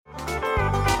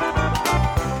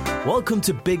Welcome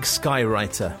to Big Sky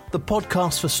Writer, the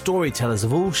podcast for storytellers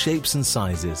of all shapes and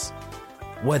sizes.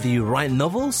 Whether you write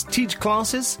novels, teach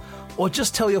classes, or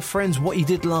just tell your friends what you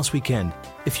did last weekend,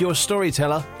 if you're a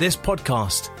storyteller, this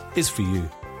podcast is for you.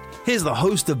 Here's the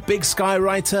host of Big Sky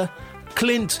Writer,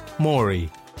 Clint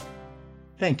Morey.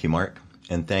 Thank you, Mark,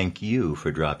 and thank you for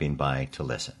dropping by to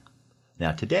listen.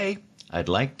 Now today, I'd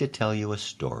like to tell you a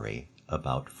story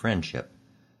about friendship.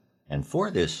 And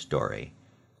for this story,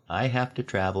 I have to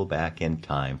travel back in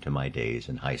time to my days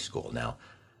in high school. Now,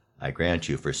 I grant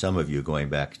you, for some of you, going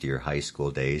back to your high school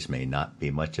days may not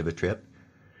be much of a trip.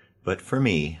 But for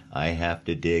me, I have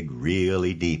to dig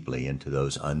really deeply into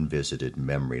those unvisited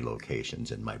memory locations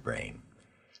in my brain.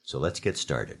 So let's get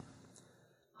started.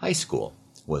 High school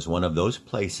was one of those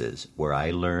places where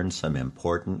I learned some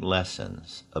important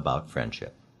lessons about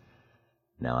friendship.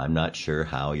 Now, I'm not sure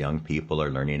how young people are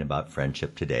learning about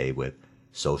friendship today with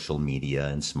social media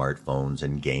and smartphones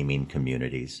and gaming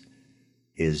communities.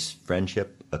 Is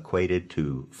friendship equated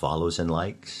to follows and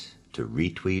likes, to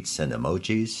retweets and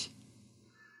emojis?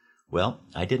 Well,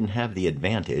 I didn't have the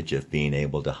advantage of being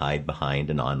able to hide behind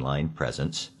an online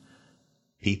presence.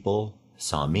 People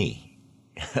saw me,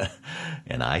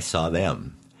 and I saw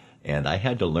them, and I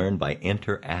had to learn by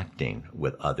interacting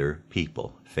with other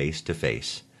people face to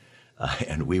face.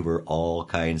 And we were all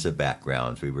kinds of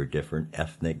backgrounds. We were different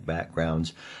ethnic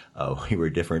backgrounds. We were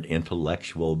different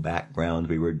intellectual backgrounds.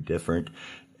 We were different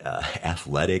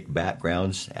athletic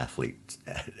backgrounds.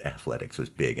 Athletics was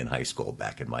big in high school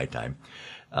back in my time.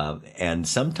 And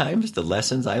sometimes the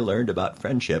lessons I learned about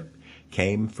friendship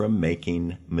came from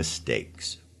making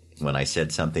mistakes. When I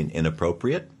said something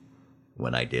inappropriate,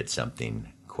 when I did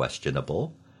something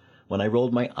questionable, when I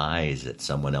rolled my eyes at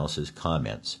someone else's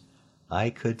comments, I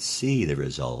could see the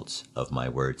results of my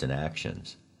words and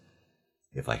actions.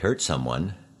 If I hurt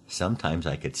someone, sometimes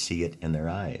I could see it in their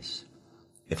eyes.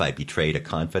 If I betrayed a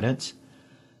confidence,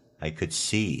 I could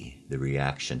see the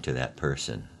reaction to that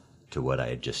person, to what I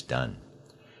had just done.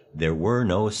 There were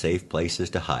no safe places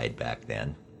to hide back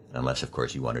then, unless, of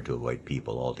course, you wanted to avoid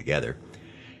people altogether.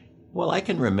 Well, I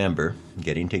can remember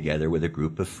getting together with a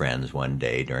group of friends one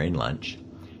day during lunch,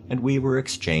 and we were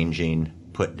exchanging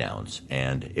put-downs,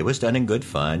 and it was done in good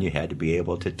fun. You had to be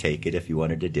able to take it if you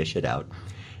wanted to dish it out,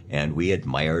 and we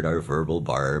admired our verbal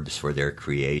barbs for their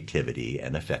creativity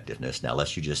and effectiveness. Now,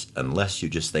 unless you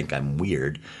just think I'm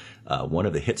weird, one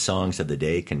of the hit songs of the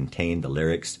day contained the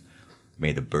lyrics,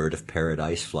 "May the bird of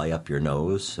paradise fly up your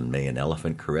nose, and may an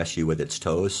elephant caress you with its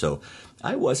toes." So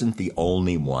I wasn't the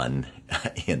only one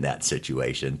in that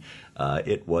situation.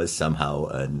 It was somehow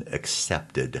an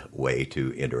accepted way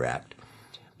to interact.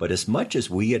 But as much as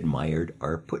we admired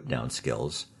our put-down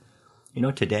skills,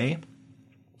 today,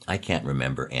 I can't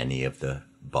remember any of the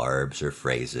barbs or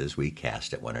phrases we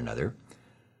cast at one another.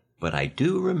 But I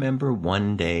do remember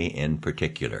one day in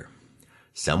particular.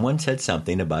 Someone said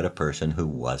something about a person who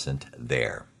wasn't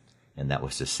there, and that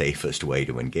was the safest way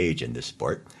to engage in this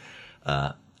sport.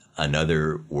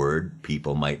 Another word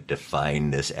people might define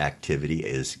this activity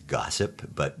is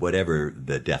gossip, but whatever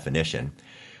the definition,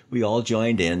 we all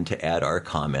joined in to add our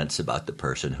comments about the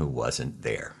person who wasn't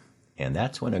there. And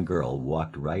that's when a girl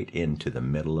walked right into the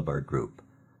middle of our group.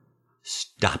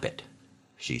 "Stop it,"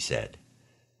 she said.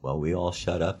 Well, we all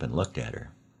shut up and looked at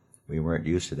her. We weren't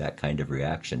used to that kind of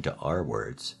reaction to our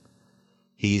words.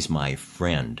 "He's my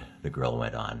friend," the girl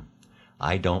went on.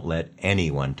 "I don't let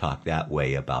anyone talk that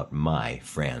way about my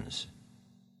friends."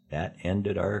 That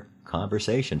ended our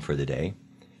conversation for the day.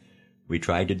 We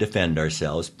tried to defend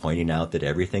ourselves, pointing out that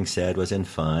everything said was in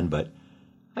fun, but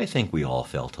I think we all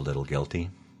felt a little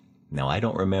guilty. Now, I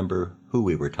don't remember who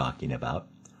we were talking about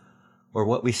or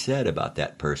what we said about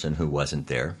that person who wasn't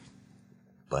there,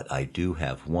 but I do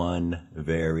have one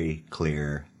very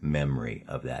clear memory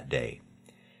of that day.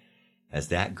 As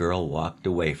that girl walked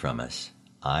away from us,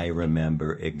 I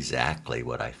remember exactly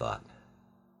what I thought.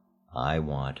 I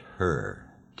want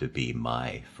her to be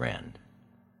my friend.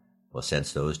 Well,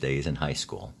 since those days in high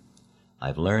school,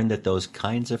 I've learned that those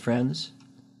kinds of friends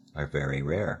are very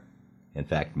rare. In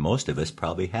fact, most of us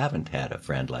probably haven't had a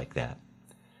friend like that.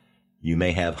 You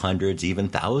may have hundreds, even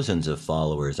thousands of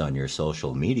followers on your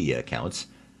social media accounts,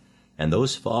 and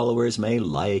those followers may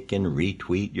like and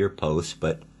retweet your posts,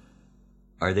 but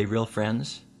are they real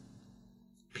friends?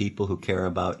 People who care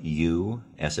about you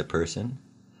as a person?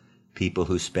 People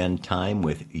who spend time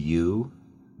with you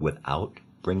without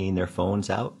bringing their phones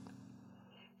out?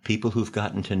 People who've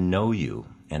gotten to know you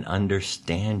and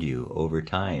understand you over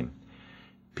time.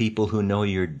 People who know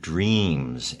your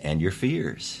dreams and your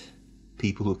fears.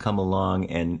 People who come along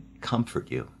and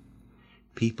comfort you.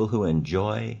 People who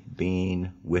enjoy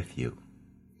being with you.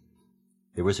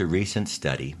 There was a recent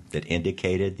study that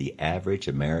indicated the average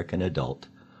American adult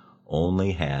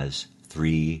only has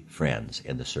 3 friends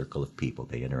in the circle of people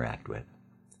they interact with.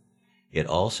 It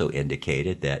also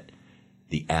indicated that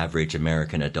the average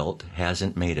American adult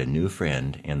hasn't made a new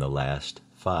friend in the last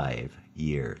 5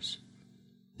 years.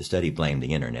 The study blamed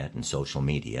the internet and social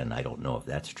media, and I don't know if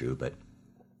that's true, but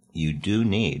you do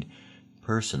need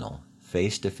personal,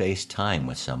 face-to-face time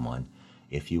with someone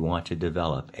if you want to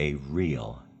develop a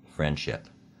real friendship.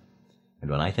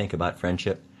 And when I think about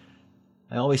friendship,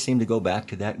 I always seem to go back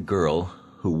to that girl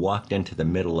who walked into the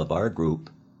middle of our group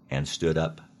and stood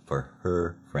up for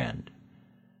her friend.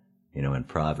 You know, in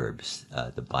Proverbs,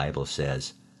 the Bible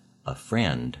says, a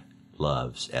friend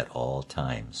loves at all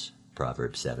times.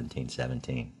 Proverbs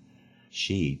 17:17.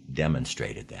 She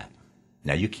demonstrated that.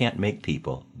 Now, you can't make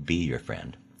people be your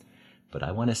friend, but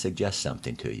I want to suggest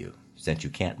something to you. Since you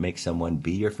can't make someone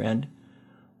be your friend,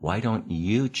 why don't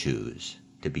you choose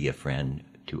to be a friend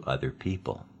to other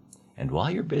people? And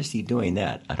while you're busy doing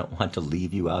that, I don't want to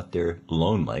leave you out there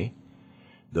lonely.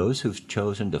 Those who've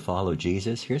chosen to follow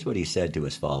Jesus, here's what he said to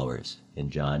his followers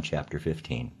in John chapter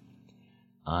 15.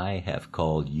 I have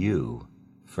called you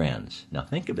friends. Now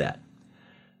think of that.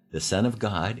 The Son of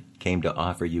God came to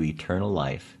offer you eternal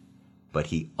life, but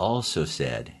he also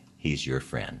said he's your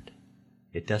friend.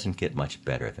 It doesn't get much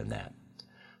better than that.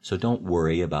 So don't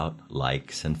worry about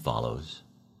likes and follows.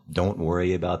 Don't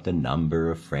worry about the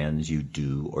number of friends you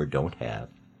do or don't have.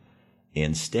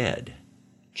 Instead,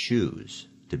 choose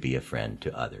to be a friend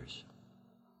to others.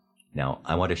 Now,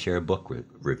 I want to share a book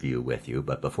review with you,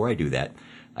 but before I do that,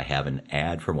 I have an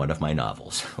ad for one of my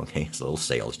novels. Okay, it's a little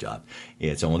sales job.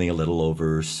 It's only a little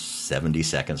over 70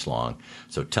 seconds long,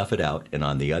 so tough it out. And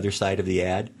on the other side of the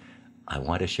ad, I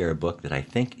want to share a book that I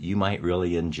think you might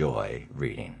really enjoy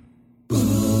reading.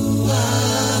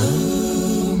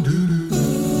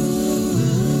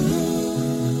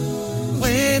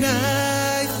 When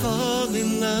I fall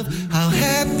in love, how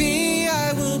happy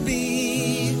I will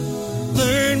be.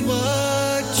 Learn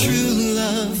what true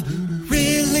love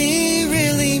really,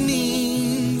 really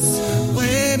means.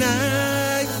 When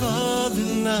I fall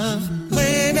in love,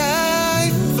 when I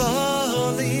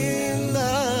fall in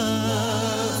love.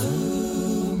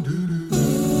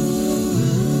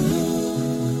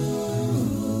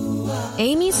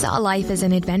 Amy saw life as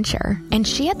an adventure, and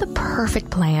she had the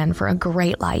perfect plan for a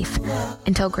great life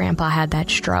until Grandpa had that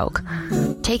stroke.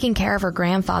 Taking care of her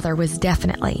grandfather was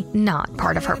definitely not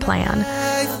part of her plan.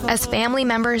 As family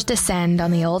members descend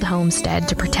on the old homestead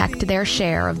to protect their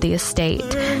share of the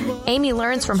estate, Amy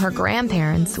learns from her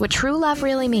grandparents what true love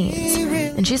really means,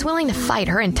 and she's willing to fight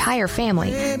her entire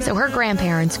family so her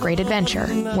grandparents' great adventure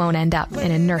won't end up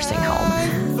in a nursing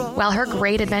home. While her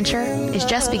great adventure is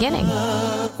just beginning.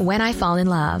 When I Fall in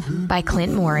Love by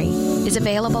Clint Morey is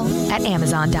available at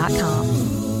Amazon.com.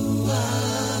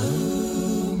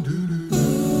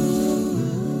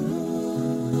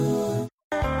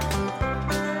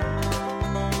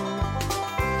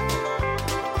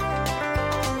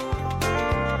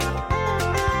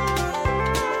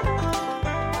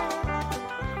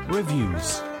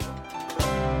 Reviews.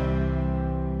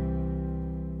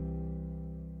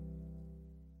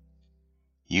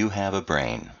 You Have a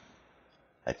Brain,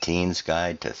 A Teen's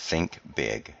Guide to Think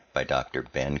Big by Dr.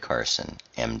 Ben Carson,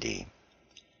 MD.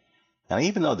 Now,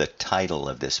 even though the title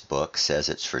of this book says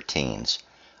it's for teens,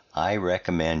 I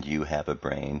recommend You Have a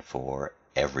Brain for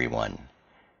everyone,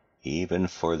 even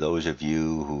for those of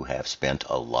you who have spent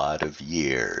a lot of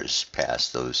years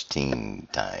past those teen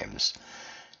times.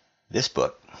 This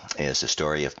book is the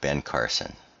story of Ben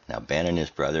Carson. Now, Ben and his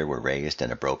brother were raised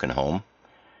in a broken home.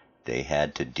 They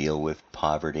had to deal with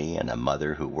poverty and a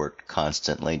mother who worked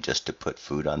constantly just to put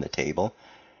food on the table.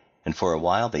 And for a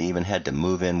while, they even had to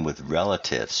move in with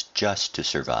relatives just to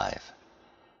survive.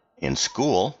 In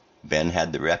school, Ben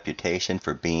had the reputation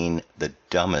for being the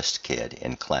dumbest kid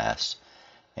in class.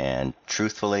 And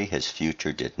truthfully, his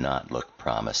future did not look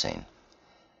promising.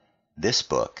 This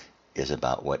book is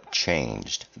about what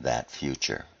changed that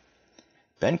future.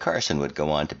 Ben Carson would go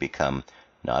on to become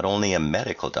not only a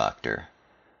medical doctor,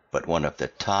 but one of the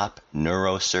top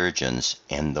neurosurgeons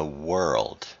in the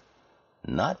world.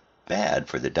 Not bad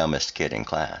for the dumbest kid in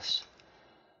class.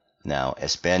 Now,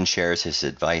 as Ben shares his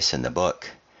advice in the book,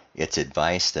 it's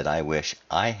advice that I wish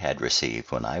I had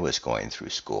received when I was going through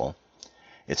school.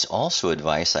 It's also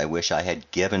advice I wish I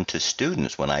had given to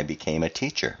students when I became a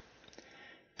teacher.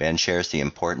 Ben shares the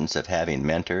importance of having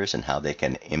mentors and how they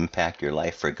can impact your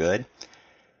life for good,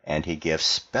 and he gives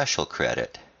special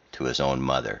credit to his own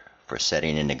mother for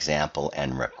setting an example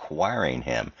and requiring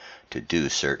him to do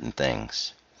certain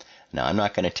things. Now, I'm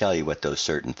not going to tell you what those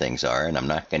certain things are, and I'm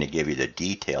not going to give you the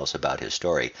details about his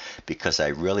story, because I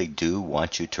really do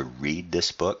want you to read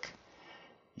this book.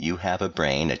 You Have a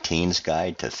Brain, A Teen's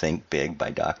Guide to Think Big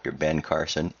by Dr. Ben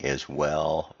Carson is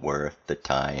well worth the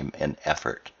time and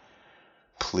effort.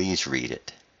 Please read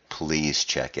it. Please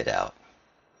check it out.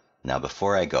 Now,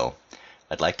 before I go,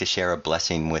 I'd like to share a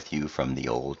blessing with you from the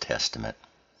Old Testament.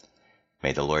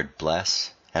 May the Lord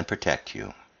bless and protect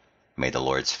you. May the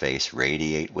Lord's face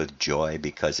radiate with joy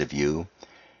because of you.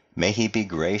 May he be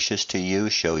gracious to you,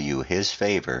 show you his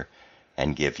favor,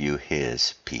 and give you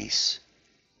his peace.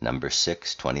 Numbers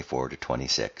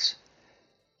 6:24-26.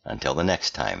 Until the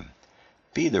next time,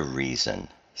 be the reason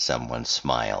someone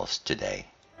smiles today.